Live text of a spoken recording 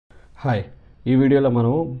Hi ఈ వీడియోలో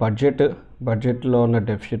మనం బడ్జెట్లో ఉన్న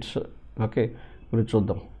డెఫిసిట్స్ ఓకే గురించి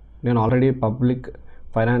చూద్దాం. నేను ఆల్రెడీ పబ్లిక్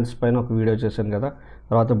ఫైనాన్స్ పైన ఒక వీడియో చేశాను కదా.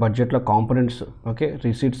 తర్వాత బడ్జెట్లో components okay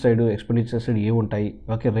receipt side expenditure side ఏమి ఉంటాయి,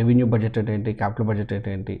 ఓకే రెవెన్యూ బడ్జెట్ అంటే ఏంటి, క్యాపిటల్ బడ్జెట్ అంటే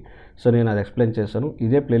ఏంటి, సో నేను అది ఎక్స్ప్లెయిన్ చేశాను.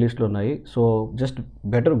 ఇదే ప్లేలిస్ట్లో ఉన్నాయి. So just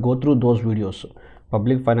better go through those videos.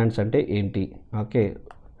 Public finance అంటే ఏంటి, okay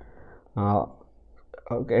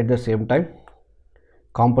okay at the same time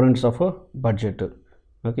components of budget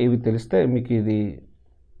okay ఇవి తెలిస్తే మీకు ఇది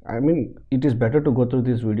it is better to go through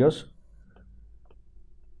these videos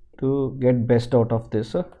to get best out of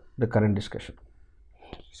this the current discussion.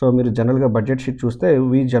 So మీరు జనరల్గా budget sheet చూస్తే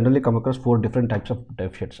we generally come across 4 different types of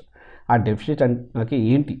deficits. ఆ deficit అంటే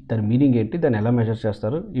ఏంటి, దాని మీనింగ్ ఏంటి, దాన్ని ఎలా మెజర్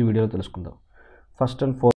చేస్తారు ఈ వీడియోలో తెలుసుకుందాం. ఫస్ట్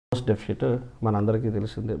అండ్ ఫార్మోస్ట్ డెఫిసిట్ మనందరికీ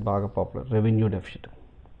తెలిసిందే, బాగా పాపులర్, రెవెన్యూ డెఫిసిట్.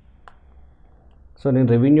 సో నేను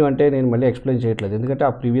రెవెన్యూ అంటే నేను మళ్ళీ ఎక్స్ప్లెయిన్ చేయట్లేదు, ఎందుకంటే ఆ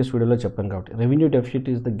ప్రీవియస్ వీడియోలో చెప్పాను కాబట్టి. Revenue deficit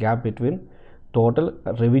is the gap between total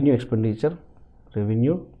revenue expenditure,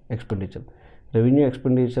 revenue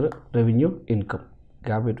expenditure, revenue income.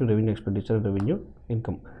 Gap between revenue expenditure, revenue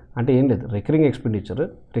income అంటే ఏం లేదు, రికరింగ్ ఎక్స్పెండిచర్,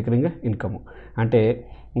 రికరింగ్ ఇన్కమ్. అంటే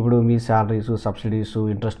ఇప్పుడు మీ salaries, subsidies,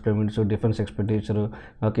 interest payments, defence expenditure,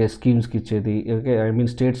 okay స్కీమ్స్కి ఇచ్చేది, okay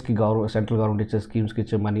స్టేట్స్కి central government ఇచ్చే స్కీమ్స్కి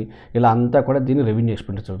ఇచ్చే money, ఇలా అంతా కూడా దీన్ని రెవెన్యూ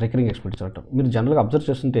ఎక్స్పెండిచర్, రికరింగ్ ఎక్స్పెండిచర్ అంటాం. మీరు జనరల్గా అబ్జర్వ్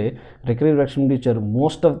చేస్తుంటే recurring expenditure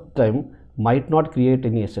most of the time might not create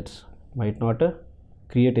any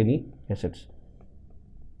assets,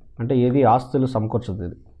 అంటే ఏది ఆస్తులు సమకూర్చదు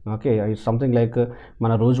ఇది. ఓకే సంథింగ్ లైక్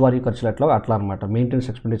మన రోజువారీ ఖర్చులు అట్లా అనమాట. మెయింటెనెన్స్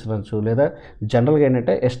ఎక్స్పెండిచర్ అనొచ్చు, లేదా జనరల్గా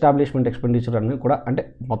ఏంటంటే ఎస్టాబ్లిష్మెంట్ ఎక్స్పెండిచర్ అని కూడా, అంటే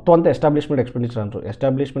మొత్తం అంతా ఎస్టాబ్లిష్మెంట్ ఎక్స్పెండిచర్ అంటారు.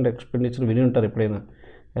 ఎస్టాబ్లిష్మెంట్ ఎక్స్పెండిచర్ విని ఉంటారు ఎప్పుడైనా.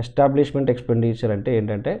 ఎస్టాబ్లిష్మెంట్ ఎక్స్పెండిచర్ అంటే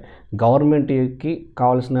ఏంటంటే గవర్నమెంట్కి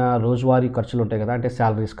కావాల్సిన రోజువారీ ఖర్చులు ఉంటాయి కదా, అంటే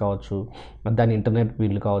శాలరీస్ కావచ్చు, దాని ఇంటర్నెట్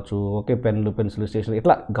బిల్లు కావచ్చు, ఓకే పెన్నులు, పెన్సిల్, స్టేషన్,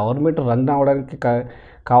 ఇట్లా గవర్నమెంట్ రన్ అవ్వడానికి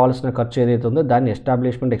కావాల్సిన ఖర్చు ఏదైతే ఉందో దాన్ని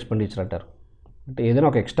ఎస్టాబ్లిష్మెంట్ ఎక్స్పెండిచర్ అంటారు. అంటే ఏదైనా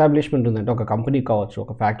ఒక ఎస్టాబ్లిష్మెంట్ ఉందంటే, ఒక కంపెనీ కావచ్చు,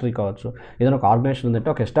 ఒక ఫ్యాక్టరీ కావచ్చు, ఏదైనా ఒక ఆర్గనైజేషన్ ఉందంటే,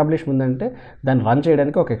 ఒక ఎస్టాబ్లిష్మెంట్ అంటే దాన్ని రన్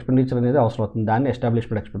చేయడానికి ఒక ఎక్స్పెండిచర్ అనేది అవసరం అవుతుంది. దాన్ని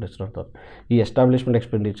ఎస్టాబ్లిష్మెంట్ ఎక్స్పెండిచర్ అవుతారు. ఈ ఎస్టాబ్లిష్మెంట్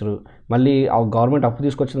ఎక్స్పెండిచర్ మళ్ళీ ఆ గవర్నమెంట్ అప్పు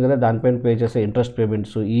తీసుకొచ్చింది కదా, దానిపైన పే చేసే ఇంట్రెస్ట్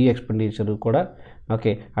పేమెంట్స్, ఈ ఎక్స్పెండిచర్ కూడా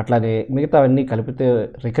ఓకే. అట్లానే మిగతా అవన్నీ కలిపితే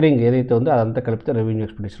రికరింగ్ ఏదైతే ఉందో అదంతా కలిపితే రెవెన్యూ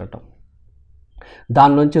ఎక్స్పెండిచర్ అంటాం.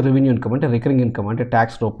 దాని నుంచి రెవెన్యూ ఇన్కమ్ అంటే రికరింగ్ ఇన్కమ్, అంటే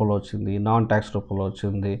ట్యాక్స్ రూపంలో వచ్చింది, నాన్ ట్యాక్స్ రూపంలో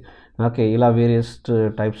వచ్చింది, ఓకే ఇలా వేరియస్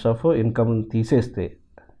టైప్స్ ఆఫ్ ఇన్కమ్ తీసేస్తే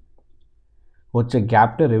వచ్చే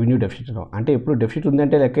గ్యాప్నే రెవెన్యూ డెఫిసిట్ అంటాం. అంటే ఎప్పుడు డెఫిసిట్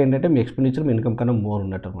ఉందంటే లెక్క ఏంటంటే మీ ఎక్స్పెండిచర్ మీ ఇన్కమ్ కన్నా మోర్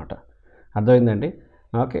ఉన్నట్టు అనమాట. అర్థమైందండి?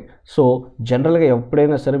 ఓకే సో జనరల్గా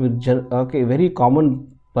ఎప్పుడైనా సరే మీరు ఓకే వెరీ కామన్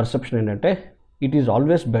పర్సెప్షన్ ఏంటంటే it is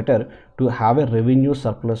always better to have a revenue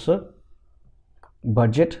surplus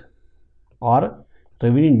budget or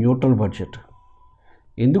revenue neutral budget.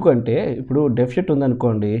 ఎందుకంటే ఇప్పుడు డెఫిసిట్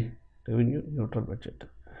ఉందనుకోండి, రెవెన్యూ న్యూట్రల్ బడ్జెట్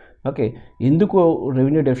ఓకే. ఎందుకు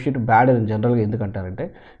రెవెన్యూ డెఫిసిట్ బ్యాడ్ అని జనరల్గా ఎందుకంటారంటే,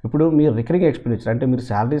 ఇప్పుడు మీరు రికరింగ్ ఎక్స్పెండిచర్ అంటే మీరు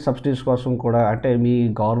శాలరీ సబ్సిడీస్ కోసం కూడా, అంటే మీ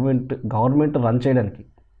గవర్నమెంట్ రన్ చేయడానికి,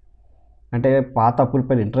 అంటే పాత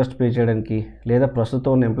అప్పులపైన ఇంట్రెస్ట్ పే చేయడానికి, లేదా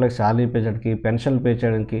ప్రస్తుతం ఉన్న ఎంప్లాయీకి శాలరీ పే చేయడానికి, పెన్షన్లు పే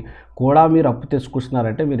చేయడానికి కూడా మీరు అప్పు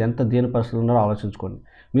తెచ్చుకుంటున్నారంటే మీరు ఎంత దీని పరిస్థితులు ఉన్నారో ఆలోచించుకోండి.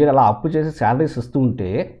 మీరు అలా అప్పు చేసి శాలరీస్ ఇస్తూ ఉంటే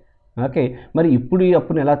ఓకే, మరి ఇప్పుడు ఈ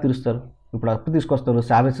అప్పుని ఎలా తీరుస్తారు? ఇప్పుడు అప్పు తీసుకొస్తారు,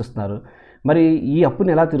 శాలరీస్ ఇస్తున్నారు, మరి ఈ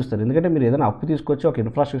అప్పుని ఎలా తీరుస్తారు? ఎందుకంటే మీరు ఏదైనా అప్పు తీసుకొచ్చి ఒక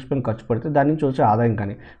ఇన్ఫ్రాస్ట్రక్చర్ పైన ఖర్చు పెడితే దాని నుంచి వచ్చే ఆదాయం,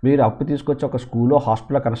 కానీ మీరు అప్పు తీసుకొచ్చి ఒక స్కూల్లో,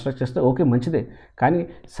 హాస్పిటల్లో కన్స్ట్రక్ట్ చేస్తే ఓకే మంచిదే, కానీ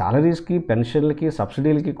శాలరీస్కి, పెన్షన్లకి,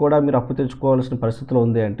 సబ్సిడీలకి కూడా మీరు అప్పు తెచ్చుకోవాల్సిన పరిస్థితిలో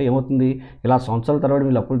ఉంది అంటే ఏమవుతుంది? ఇలా సంవత్సరాల తరబడి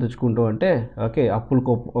మీరు అప్పులు తెచ్చుకుంటూ అంటే ఓకే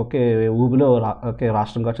అప్పులకు ఓకే ఊబిలో ఓకే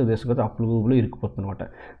రాష్ట్రం కావచ్చు, దేశం కావచ్చు అప్పులు ఊబిలో ఇరుక్కుపోతుంది అనమాట.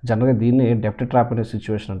 జనరల్గా దీన్ని డెప్ట్ ట్రాప్ అనే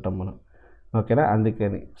సిచ్యువేషన్ అంటాం మనం, ఓకేనా?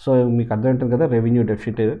 అందుకని సో మీకు అర్థమవుతుంది కదా, రెవెన్యూ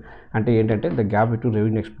డెఫిసిట్ అంటే ఏంటంటే the gap between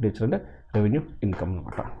revenue expenditure అంటే రెవెన్యూ ఇన్కమ్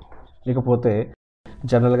అనమాట. ఇకపోతే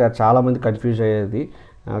జనరల్గా చాలామంది కన్ఫ్యూజ్ అయ్యేది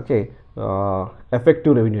ఓకే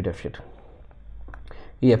ఎఫెక్టివ్ రెవెన్యూ డెఫిసిట్.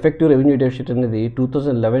 ఈ ఎఫెక్టివ్ రెవెన్యూ డెఫిసిట్ అనేది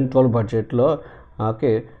 2011-12 బడ్జెట్లో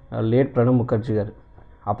ఓకే లేట్ ప్రణబ్ ముఖర్జీ గారు,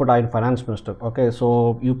 అప్పుడు ఆయన finance minister, okay so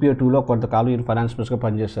UPA 2లో కొంతకాలం ఈయన ఫైనాన్స్ మినిస్టర్గా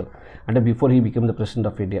పనిచేశారు, అంటే before he become the president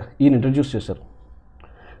of India. ఈయన ఇంట్రడ్యూస్ చేశారు.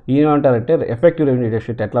 ఏమంటారంటే ఎఫెక్టివ్ రెవెన్యూ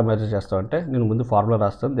డెఫిసిట్ ఎట్లా మెజర్ చేస్తామంటే, నేను ముందు ఫార్ములా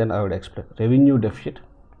రాస్తాను, then I would explain. Revenue deficit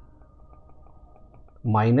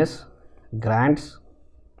minus grants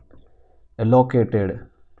allocated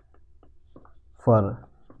for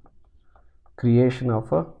creation of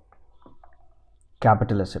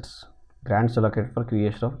capital assets. Grants allocated for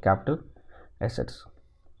creation of capital assets.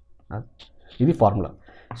 ఇది formula.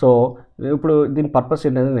 So ఇప్పుడు దీని పర్పస్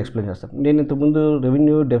ఏంటనేది నేను ఎక్స్ప్లెయిన్ చేస్తాను. నేను ఇంతకుముందు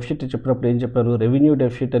రెవెన్యూ డెఫిసిట్ చెప్పినప్పుడు ఏం చెప్పారు, రెవెన్యూ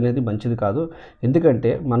డెఫిసిట్ అనేది మంచిది కాదు,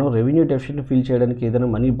 ఎందుకంటే మనం రెవెన్యూ డెఫిసిట్ని ఫిల్ చేయడానికి ఏదైనా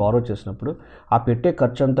మనీ బారో చేసినప్పుడు ఆ పెట్టే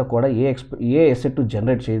ఖర్చు అంతా కూడా ఏ ఎసెట్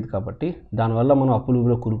జనరేట్ చేయదు, కాబట్టి దానివల్ల మనం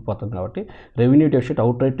అప్పులులో కూరుకుపోతాం, కాబట్టి revenue deficit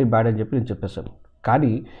out right bad అని చెప్పి నేను చెప్పేశాను.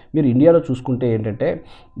 కానీ మీరు ఇండియాలో చూసుకుంటే ఏంటంటే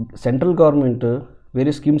సెంట్రల్ గవర్నమెంట్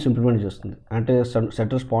వేరే స్కీమ్స్ ఇంప్లిమెంట్ చేస్తుంది, అంటే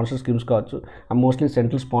సెంట్రల్ స్పాన్సర్ స్కీమ్స్ కావచ్చు, మోస్ట్లీ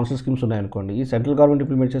సెంట్రల్ స్పాన్సర్ స్కీమ్స్ ఉన్నాయనుకోండి. ఈ సెంట్రల్ గవర్నమెంట్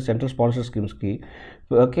ఇంప్లిమెంట్ చేసే సెంట్రల్ స్పాన్సర్ స్కీమ్స్కి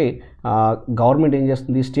ఓకే గవర్నమెంట్ ఏం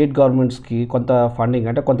చేస్తుంది, స్టేట్ గవర్నమెంట్స్కి కొంత ఫండింగ్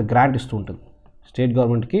అంటే కొంత గ్రాంట్ ఇస్తూ ఉంటుంది. స్టేట్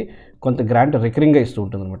గవర్నమెంట్కి కొంత గ్రాంట్ రికరింగ్గా ఇస్తూ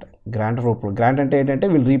ఉంటుంది అనమాట. గ్రాంట్ అంటే ఏంటంటే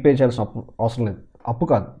వీళ్ళు రీపే చేయాల్సిన అవసరం లేదు, అప్పు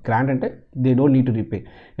కాదు. గ్రాంట్ అంటే they don't need to repay,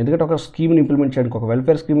 ఎందుకంటే ఒక స్కీమ్ని ఇంప్లిమెంట్ చేయడానికి, ఒక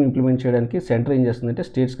వెల్ఫేర్ స్కీమ్ని ఇంప్లిమెంట్ చేయడానికి సెంటర్ ఏం చేస్తుందంటే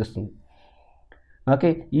స్టేట్స్కి ఇస్తుంది. ఓకే,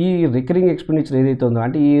 ఈ రికరింగ్ ఎక్స్పెండిచర్ ఏదైతే ఉందో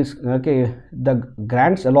అంటే ఈ okay the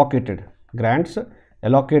grants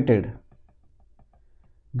అలాకేటెడ్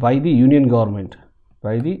by the union government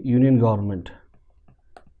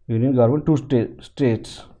to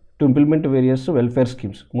states to implement various welfare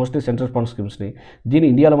schemes, mostly central sponsor స్కీమ్స్ని. దీన్ని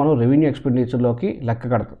ఇండియాలో మనం రెవెన్యూ ఎక్స్పెండిచర్లోకి లెక్క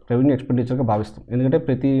కడతాం, రెవెన్యూ ఎక్స్పెండిచర్గా భావిస్తాం. ఎందుకంటే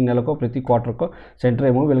ప్రతి నెలకో ప్రతి క్వార్టర్కో సెంటర్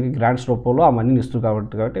ఏమో వీళ్ళకి గ్రాంట్స్ రూపంలో ఆ మనీని ఇస్తుంది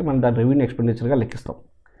కాబట్టి మనం దాన్ని రెవెన్యూ ఎక్స్పెండిచర్గా లెక్కిస్తాం.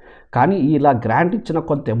 కానీ ఇలా గ్రాంట్ ఇచ్చిన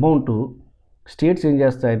కొంత అమౌంట్ స్టేట్స్ ఏం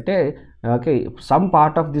చేస్తాయంటే okay some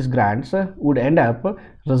part of this grants would end up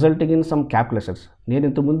resulting in some capital assets. నేను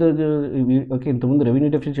ఇంతకుముందు రెవెన్యూ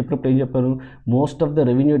డెఫిసిట్ చెప్పినప్పుడు ఏం చెప్పాను, most of the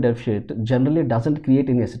revenue deficit generally doesn't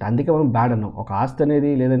create any asset. అందుకే మనం బ్యాడ్ అన్నాం. ఒక ఆస్తి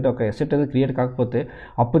అనేది లేదంటే ఒక అసెట్ అనేది క్రియేట్ కాకపోతే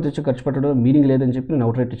అప్పు తెచ్చి ఖర్చు పెట్టడం మీనింగ్ లేదని చెప్పి నేను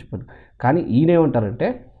అవుట్ రైట్ చెప్పాను. కానీ ఈయనేమంటారంటే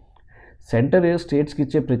సెంటర్ స్టేట్స్కి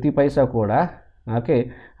ఇచ్చే ప్రతి పైసా కూడా okay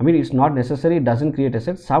I mean it's not necessary, it doesn't create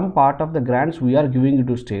assets. Some part of the grants we are giving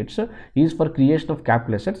to states is for creation of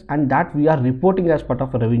capital assets, and that we are reporting as part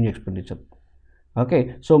of a revenue expenditure. Okay,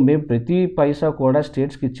 so మేము ప్రతి పైసా కూడా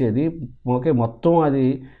స్టేట్స్కి ఇచ్చేది okay మొత్తం అది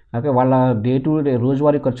okay వాళ్ళ day to day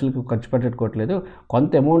రోజువారీ ఖర్చులకు ఖర్చు పెట్టట్టుకోవట్లేదు.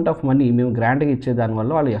 కొంత అమౌంట్ ఆఫ్ మనీ మేము గ్రాంట్గా ఇచ్చే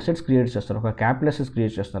దానివల్ల వాళ్ళు అసెట్స్ క్రియేట్ చేస్తారు, ఒక క్యాపిటల్ అసెట్స్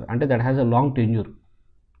క్రియేట్ చేస్తారు, అంటే that has a long tenure.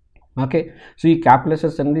 Okay, so ఈ క్యాపిటల్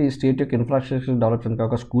అసెట్స్ అనేది స్టేట్ యొక్క ఇన్ఫ్రాస్ట్రక్చర్ డెవలప్ చేయడానికి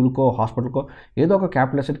ఒక స్కూల్కో హాస్పిటల్కో ఏదో ఒక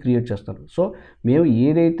క్యాపిటల్ అసెట్ క్రియేట్ చేస్తారు. సో మేము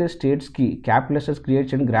ఏదైతే స్టేట్స్కి క్యాపిటల్ అసెట్స్ క్రియేట్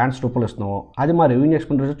చేయడానికి గ్రాంట్స్ రూపాయలు ఇస్తున్నామో అది మా రెవెన్యూ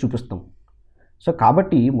ఎక్స్పెండిచర్ చూపిస్తాం. సో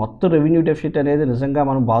కాబట్టి మొత్తం రెవెన్యూ డెఫిసిట్ అనేది నిజంగా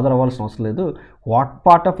మనం బాదర్ అవ్వాల్సిన అవసరం లేదు. What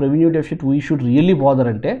part of revenue deficit we should really bother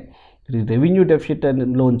అంటే రెవెన్యూ డెఫిసిట్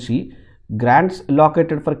లోంచి grants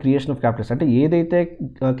అలాకేటెడ్ for creation of Capitals, అంటే ఏదైతే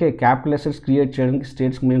ఓకే క్యాపిటల్ అసెట్స్ క్రియేట్ చేయడానికి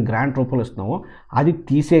స్టేట్స్కి మేము గ్రాంట్ రూపంలో ఇస్తున్నామో అది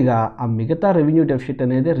తీసేగా ఆ మిగతా రెవెన్యూ డెఫిసిట్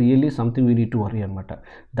అనేది really something we need to worry అనమాట.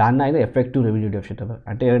 దాన్ని ఆయన ఎఫెక్టివ్ రెవెన్యూ డెఫిసిట్ అన్నారు.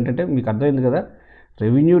 అంటే ఏంటంటే మీకు అర్థమైంది కదా,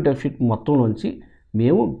 రెవెన్యూ డెఫిసిట్ మొత్తంలోంచి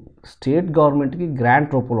మేము స్టేట్ గవర్నమెంట్కి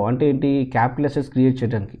గ్రాంట్ రూపంలో అంటే ఏంటి క్యాపిటల్ అసెట్స్ క్రియేట్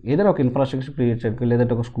చేయడానికి, ఏదైనా ఒక ఇన్ఫ్రాస్ట్రక్చర్ క్రియేట్ చేయడానికి,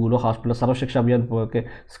 లేదంటే ఒక school hospital Sarva Shiksha Abhiyan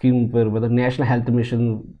scheme పేరు మీద, నేషనల్ హెల్త్ మిషన్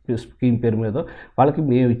స్కీమ్ పేరు మీద వాళ్ళకి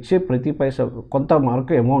మేము ఇచ్చే ప్రతి పైసా కొంత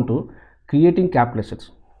mark amount creating capital assets.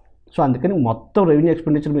 So అందుకని మొత్తం రెవెన్యూ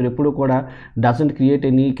ఎక్స్పెండిచర్ మీరు ఎప్పుడు కూడా doesn't create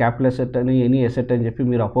any capital asset అని ఎనీ అసెట్ అని చెప్పి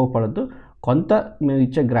మీరు అపోహపడద్దు. కొంత మేము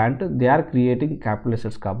ఇచ్చే grant they are creating capital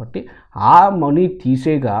assets, కాబట్టి ఆ మనీ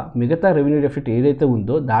తీసేగా మిగతా రెవెన్యూ డెఫిసిట్ ఏదైతే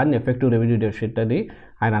ఉందో దాన్ని ఎఫెక్టివ్ రెవెన్యూ డెఫిసిట్ అని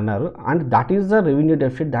ఆయన అన్నారు. And that is the revenue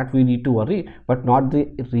deficit that we need to worry, but not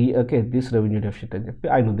this revenue deficit అని చెప్పి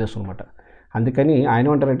ఆయన ఉద్దేశం అనమాట. అందుకని ఆయన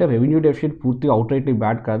ఏమంటారంటే రెవెన్యూ డెఫిసిట్ పూర్తిగా అవుట్ రైట్లీ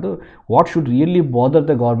బ్యాడ్ కాదు, what should really bother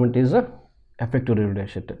the government is effective revenue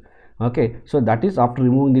deficit. Okay, so that is after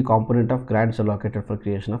removing the component of grants అలాకేటెడ్ for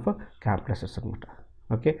creation of capital assets అనమాట.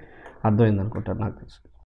 ఓకే, అర్థమైంది అనుకుంటారు నాకు తెలిసి.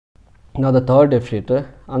 నా the third deficit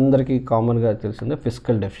అందరికీ కామన్గా తెలిసిందే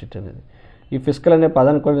ఫిస్కల్ డెఫిసిట్ అనేది. ఈ ఫిస్కల్ అనే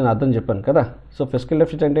పదానికి కూడా నేను అర్థం చెప్పాను కదా. సో ఫిస్కల్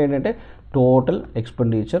డెఫిసిట్ అంటే ఏంటంటే టోటల్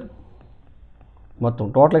ఎక్స్పెండిచర్ మొత్తం,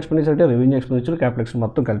 టోటల్ ఎక్స్పెండిచర్ అంటే రెవెన్యూ ఎక్స్పెండిచర్ క్యాపిటల్ ఎక్స్పెండిచర్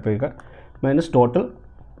మొత్తం కలిపేగా మైనస్ టోటల్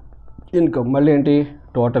ఇన్కమ్. మళ్ళీ ఏంటి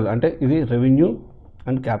టోటల్ అంటే ఇది revenue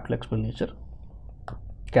and capital expenditure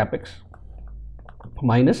capex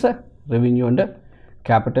minus revenue and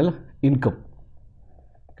capital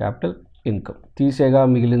income తీసేగా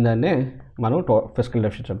మిగిలిన దాన్నే మనం ఫిస్కల్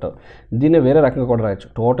డెఫిసిట్ అంటాం. దీన్ని వేరే రకంగా కూడా రాయొచ్చు,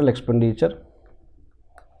 total expenditure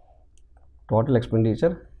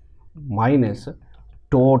minus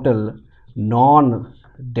total non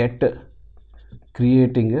debt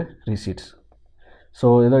creating receipts. So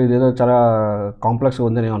ఇదేదో చాలా కాంప్లెక్స్గా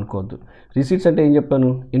ఉందని అనుకోవద్దు. రిసీట్స్ అంటే ఏం చెప్పాను,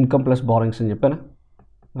 ఇన్కమ్ ప్లస్ బారోయింగ్స్ అని చెప్పాను.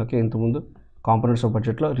 ఓకే, ఇంతకుముందు కాంపోనెంట్స్ ఆఫ్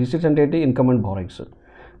బడ్జెట్లో రిసీట్స్ అంటే ఏంటి, ఇన్కమ్ అండ్ బారోయింగ్స్.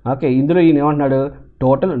 ఓకే, ఇందులో ఈయన ఏమంటున్నాడు,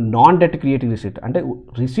 total non debt creating receipt అంటే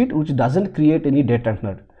receipt which doesn't create any debt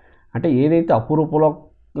అంటున్నాడు. అంటే ఏదైతే అప్పు రూపంలో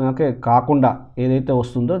ఓకే కాకుండా ఏదైతే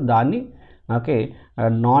వస్తుందో దాన్ని okay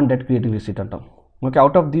non debt creating receipt అంటాం. Okay,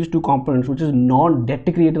 out of these two components which is non debt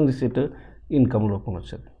creating receipt income రూపంలో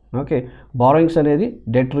వచ్చేది. ఓకే, బారోయింగ్స్ అనేది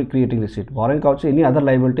డెట్ క్రియేటింగ్ రిసీట్. బారోయింగ్ కావచ్చు, any other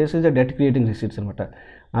liabilities is debt creating receipts అనమాట.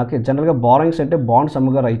 Okay, జనరల్గా borrowings అంటే bonds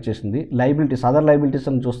అమ్మగా rise చేసింది. లైబిలిటీస్, అదర్ లైబిలిటీస్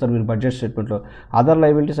అని చూస్తారు మీరు బడ్జెట్ స్టేట్మెంట్లో. అదర్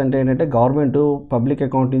లైబిలిటీస్ అంటే ఏంటంటే గవర్నమెంట్ పబ్లిక్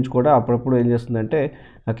అకౌంట్ నుంచి కూడా అప్పుడప్పుడు ఏం చేస్తుందంటే,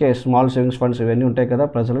 ఓకే, స్మాల్ సేవింగ్స్ ఫండ్స్ ఇవన్నీ ఉంటాయి కదా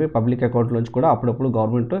ప్రజలవి, పబ్లిక్ అకౌంట్ నుంచి కూడా అప్పుడప్పుడు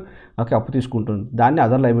గవర్నమెంట్ ఓకే అప్పు తీసుకుంటుంది. దాన్ని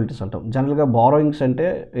అదర్ లైబిలిటీస్ అంటాం. జనరల్గా బారోయింగ్స్ అంటే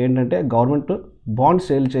ఏంటంటే గవర్నమెంట్ బాండ్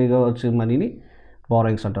సేల్ చేయవచ్చు మనీని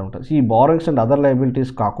బారోయింగ్స్ అంటూ ఉంటారు. ఈ బారోయింగ్స్ అండ్ అదర్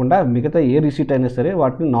లైబిలిటీస్ కాకుండా మిగతా ఏ రిసీట్ అయినా సరే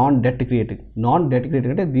వాటిని నాన్ డెట్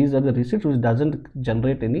క్రియేటింగ్ అంటే these are the receipts which doesn't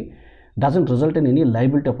result in any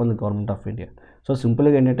liability upon the government of India. So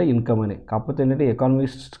సింపుల్గా ఏంటంటే ఇన్కమ్ అని. కాకపోతే ఏంటంటే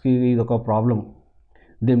ఎకానమిస్ట్స్కి ఇది ఒక problem.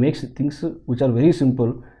 They makes things which are very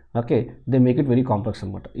simple, okay, they make it very complex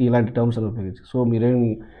అనమాట ఇలాంటి terms అని ఉపయోగించి. సో మీరేం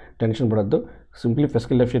టెన్షన్ పడద్దు. సింప్లీ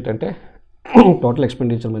ఫిస్కల్ డెఫిసిట్ అంటే total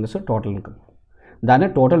expenditure minus total income. దాన్ని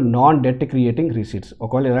total non debt creating receipts.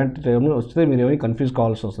 ఒకవేళ ఇలాంటి టర్మ్ వస్తే మీరు ఏమైనా కన్ఫ్యూజ్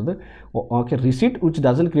కావాల్సి వస్తుంది. Okay, receipt which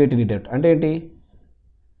doesn't create any debt అంటే ఏంటి?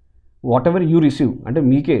 వాట్ ఎవర్ యూ రిసీవ్ అంటే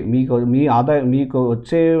మీ ఆదాయం మీకు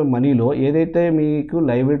వచ్చే మనీలో ఏదైతే మీకు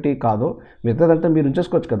లైబిలిటీ కాదో మిగతాదంతా మీరు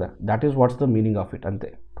ఉంచేసుకోవచ్చు కదా. That is what's the meaning of it. అంతే,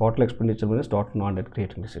 total expenditure minus total non debt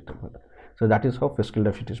creating receipt అనమాట. So that is how fiscal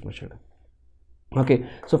deficit is measured. Okay,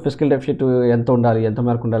 so fiscal deficit ఎంత ఉండాలి, ఎంత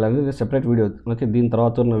మేరకు ఉండాలి అనేది సెపరేట్ వీడియో. ఓకే, దీని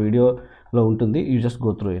తర్వాత ఉన్న వీడియోలో ఉంటుంది. You just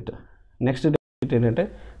go through it. Next deficit ఏంటంటే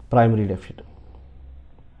primary deficit.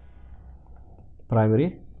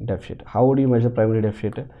 How do you measure primary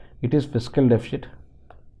deficit? It is fiscal deficit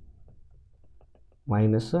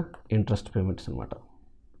minus interest payments అనమాట.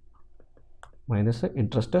 మైనస్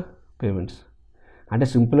ఇంట్రెస్ట్ పేమెంట్స్ అంటే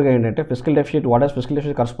సింపుల్గా ఏంటంటే fiscal deficit, what as fiscal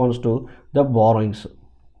deficit corresponds to the borrowings.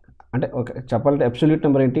 అంటే okay చెప్పాలంటే absolute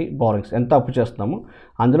number ఏంటి? Borrowings. ఎంత అప్పు చేస్తున్నాము,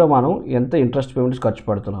 అందులో మనం ఎంత ఇంట్రెస్ట్ పేమెంట్స్ ఖర్చు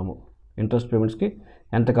పెడుతున్నాము, ఇంట్రెస్ట్ పేమెంట్స్కి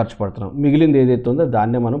ఎంత ఖర్చు పెడుతున్నాము, మిగిలింది ఏదైతే ఉందో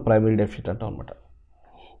దాన్నే మనం ప్రైమరీ డెఫిసిట్ అంటాం అనమాట.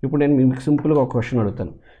 ఇప్పుడు నేను మీకు సింపుల్గా ఒక క్వశ్చన్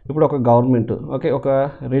అడుగుతాను. ఇప్పుడు ఒక గవర్నమెంట్, ఓకే, ఒక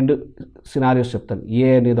 2 సినారియోస్ చెప్తాను. ఏ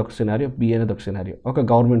అనేది ఒక సినారియో, బి అనేది ఒక సినారియో. ఒక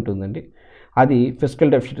గవర్నమెంట్ ఉందండి, అది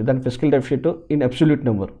ఫిస్కల్ డెఫిసిట్, దాని fiscal deficit in absolute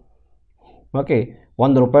number, okay,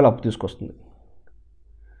 100 రూపాయలు అప్పు తీసుకొస్తుంది.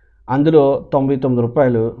 అందులో 99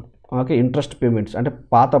 రూపాయలు ఓకే ఇంట్రెస్ట్ పేమెంట్స్ అంటే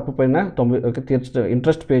పాత అప్పు పైన 90 ఓకే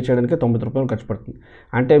ఇంట్రెస్ట్ పే చేయడానికి 90 రూపాయలు ఖర్చు పడుతుంది.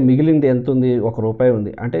 అంటే మిగిలింది ఎంత ఉంది? 1 రూపాయి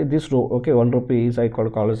ఉంది. అంటే this okay 1 rupee is I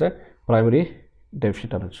call yes a primary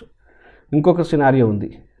deficit అనొచ్చు. ఇంకొక సినారియో ఉంది,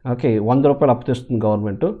 ఓకే 100 రూపాయలు అప్పు తెస్తుంది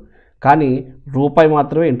గవర్నమెంట్, కానీ రూపాయి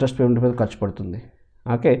మాత్రమే ఇంట్రెస్ట్ పేమెంట్ మీద ఖర్చు పడుతుంది.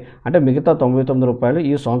 ఓకే, అంటే మిగతా 99 రూపాయలు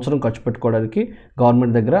ఈ సంవత్సరం ఖర్చు పెట్టుకోవడానికి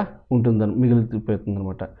గవర్నమెంట్ దగ్గర ఉంటుందని మిగిలిపోతుంది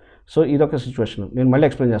అనమాట. సో ఇదొక సిచ్యువేషన్. నేను మళ్ళీ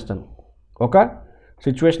ఎక్స్ప్లెయిన్ చేస్తాను. ఒక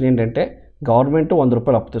సిచ్యువేషన్ ఏంటంటే గవర్నమెంట్ 100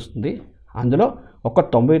 రూపాయలు అప్పు తెస్తుంది, అందులో ఒక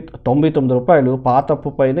 99 రూపాయలు పాత అప్పు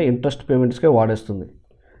పైన ఇంట్రెస్ట్ పేమెంట్స్కే వాడేస్తుంది.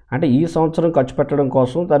 అంటే ఈ సంవత్సరం ఖర్చు పెట్టడం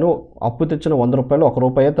కోసం తను అప్పు తెచ్చిన 100 రూపాయలు 1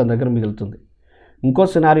 రూపాయే తన దగ్గర మిగులుతుంది. ఇంకో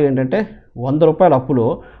సినారియో ఏంటంటే 100 రూపాయల అప్పులో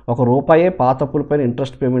 1 రూపాయే పాత అప్పుల పైన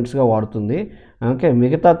ఇంట్రెస్ట్ పేమెంట్స్గా వాడుతుంది. ఓకే,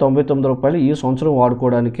 మిగతా 99 రూపాయలు ఈ సంవత్సరం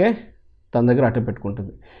వాడుకోవడానికే తన దగ్గర అట్ట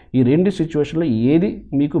పెట్టుకుంటుంది. ఈ 2 సిచ్యువేషన్లో ఏది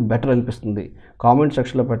మీకు బెటర్ అనిపిస్తుంది కామెంట్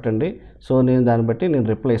సెక్షన్లో పెట్టండి. సో నేను దాన్ని బట్టి నేను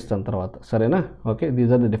రిప్లై ఇస్తాను తర్వాత, సరేనా? Okay,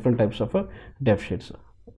 these are the different types of deficits.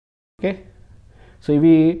 Okay, so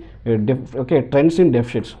ఇవి okay trends in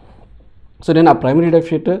deficits. So నేను ఆ ప్రైమరీ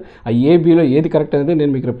డెఫిసిట్ ఆ ఏబీలో ఏది కరెక్ట్ అనేది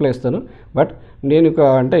నేను మీకు రిప్లై ఇస్తాను. బట్ నేను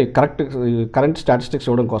అంటే కరెంట్ స్టాటిస్టిక్స్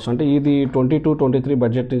ఇవ్వడం కోసం, అంటే ఇది 22-23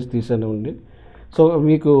 బడ్జెట్ నుంచి తీసాను ఉంది. సో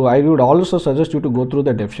మీకు I would also suggest you to go through the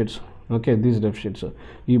deficits. Okay, these deficits,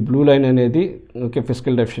 ఈ బ్లూ లైన్ అనేది ఓకే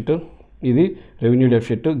ఫిస్కల్ డెఫిసిట్, ఇది రెవెన్యూ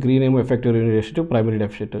డెఫిసిట్, గ్రీన్ ఏమో effective revenue deficit, primary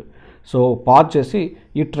deficit. So pause చేసి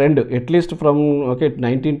ఈ ట్రెండ్ అట్లీస్ట్ ఫ్రమ్ ఓకే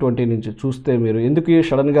 1920 నుంచి చూస్తే మీరు ఎందుకు ఈ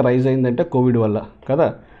సడన్గా రైజ్ అయిందంటే కోవిడ్ వల్ల కదా.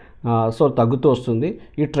 సో తగ్గుతూ వస్తుంది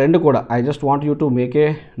ఈ ట్రెండ్ కూడా. I just want you to make a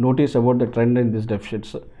notice about the trend in this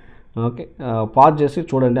deficits. Okay, pause చేసి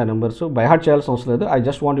చూడండి ఆ నెంబర్స్, బై హార్ట్ చేయాల్సిన అవసరం లేదు. I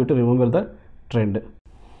just want you to remember the trend.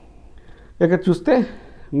 ఇక చూస్తే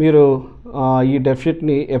మీరు ఈ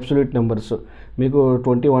డెఫిసిట్ని అబ్సల్యూట్ నెంబర్స్ మీకు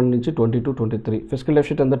 21 నుంచి 22-23 ఫిస్కల్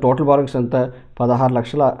డెఫిసిట్ ఎంత, టోటల్ బారోయింగ్స్ ఎంత, 16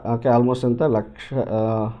 లక్షల, ఓకే ఆల్మోస్ట్ ఎంత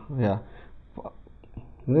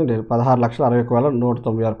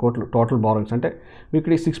 16,61,196 కోట్లు టోటల్ బారోయింగ్స్. అంటే మీకు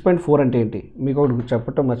ఈ 6.4 అంటే ఏంటి మీకు ఒకటి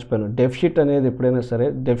చెప్పటం మర్చిపోయాను. డెఫిసిట్ అనేది ఎప్పుడైనా సరే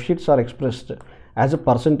deficits are expressed as a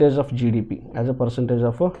percentage of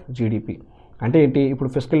GDP. అంటే ఏంటి, ఇప్పుడు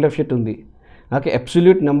ఫిస్కల్ డెఫిసిట్ ఉంది, ఓకే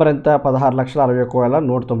అబ్సల్యూట్ నెంబర్ ఎంత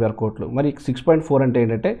 16,61,196 కోట్లు. మరి 6.4 అంటే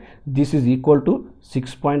ఏంటంటే this is equal to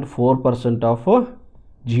 6.4% of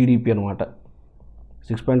GDP అనమాట.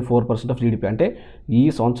 6.4% ఆఫ్ జీడిపి. అంటే ఈ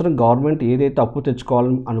సంవత్సరం గవర్నమెంట్ ఏదైతే అప్పు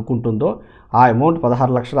తెచ్చుకోవాలని అనుకుంటుందో ఆ అమౌంట్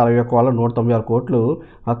 16,61,196 కోట్లు.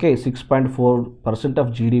 ఓకే, 6.4%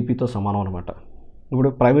 ఆఫ్ జీడిపితో సమానం అనమాట. ఇప్పుడు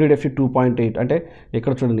ప్రైమరీ డెఫిసిట్ 2.8 అంటే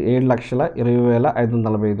ఇక్కడ చూడండి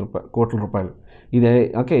 7,20,545 కోట్ల రూపాయలు. ఇదే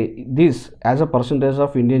okay, this as a percentage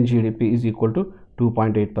of Indian GDP is equal to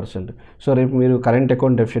 2.8%. So రేపు మీరు కరెంట్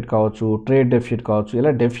అకౌంట్ డెఫిసిట్ కావచ్చు, ట్రేడ్ డెఫిసిట్ కావచ్చు, ఇలా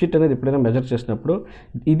డెఫిసిట్ అనేది ఎప్పుడైనా మెజర్ చేసినప్పుడు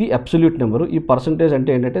ఇది అబ్సల్యూట్ నెంబరు. ఈ పర్సంటేజ్ అంటే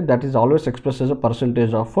ఏంటంటే that is always express as a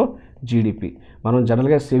percentage of GDP. మనం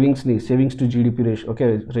జనరల్గా సేవింగ్స్ టు జీడిపి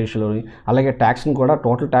రేషియోలోని, అలాగే ట్యాక్స్ని కూడా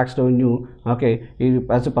total tax revenue okay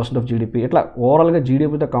as a percent of GDP, ఇట్లా ఓవరాల్గా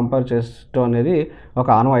జీడిపితో కంపేర్ చేయడం అనేది ఒక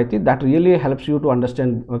ఆనవాయితీ. That really helps you to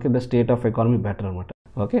understand okay the state of economy better అనమాట.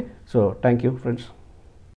 Okay, so thank you friends.